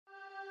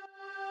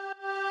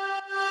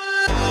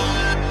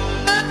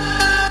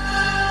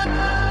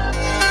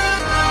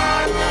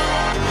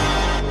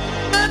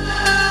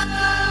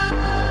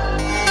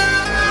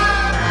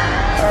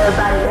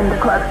Everybody in the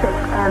club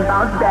shake and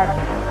bounce back.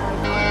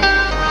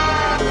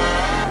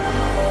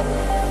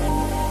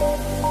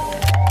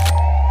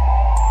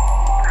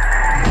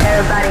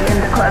 Everybody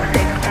in the club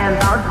shake and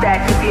bounce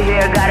back. If you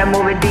hear gotta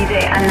move it,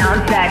 DJ,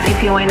 announce that.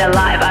 If you ain't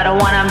alive, I don't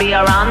wanna be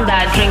around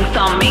that. Drinks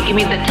on me, give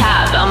me the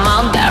tab, I'm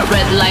on that.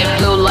 Red light,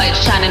 blue light,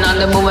 shining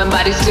on the moving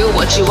bodies. Do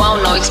what you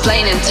won't know,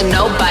 explaining to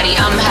nobody.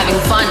 I'm having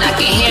fun, I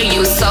can hear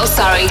you, so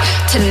sorry.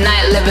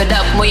 Tonight, live it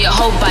up, move your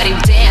whole body,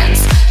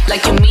 dance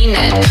like you mean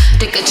it,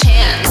 take a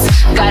chance.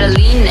 Gotta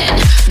lean in,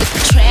 the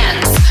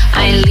trance.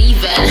 I ain't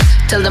leaving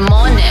till the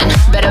morning,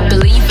 better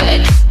believe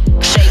it.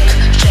 Shake,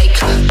 shake,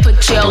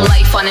 put your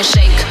life on a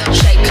shake,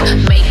 shake.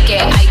 Make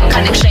it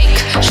iconic, shake,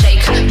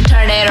 shake.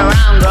 Turn it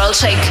around, girl,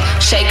 shake,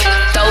 shake.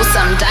 Throw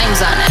some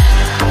dimes on it.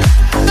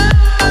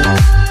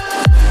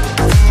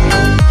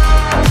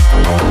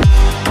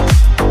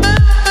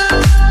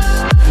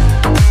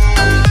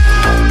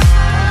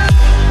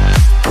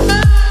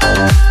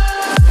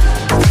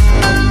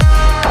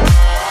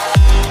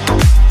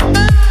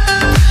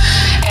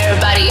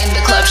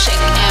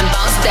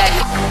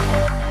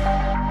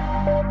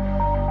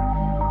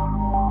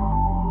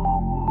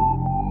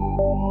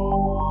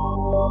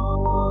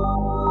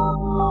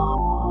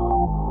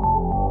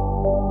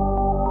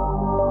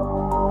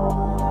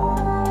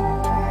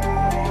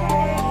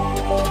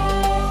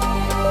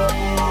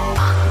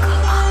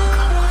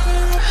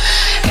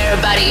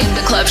 Everybody in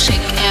the club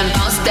shake and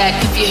bounce that.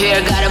 If you hear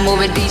gotta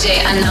move it,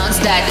 DJ, announce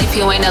that. If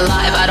you ain't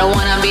alive, I don't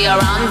wanna be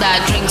around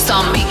that. Drinks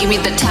on me, give me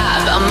the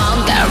tab, I'm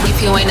on that.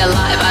 If you ain't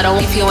alive, I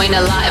don't. If you ain't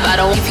alive, I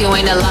don't. If you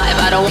ain't alive,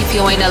 I don't. If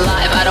you ain't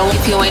alive, I don't.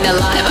 If you ain't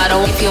alive, I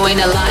don't. If you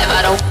ain't alive,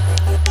 I don't.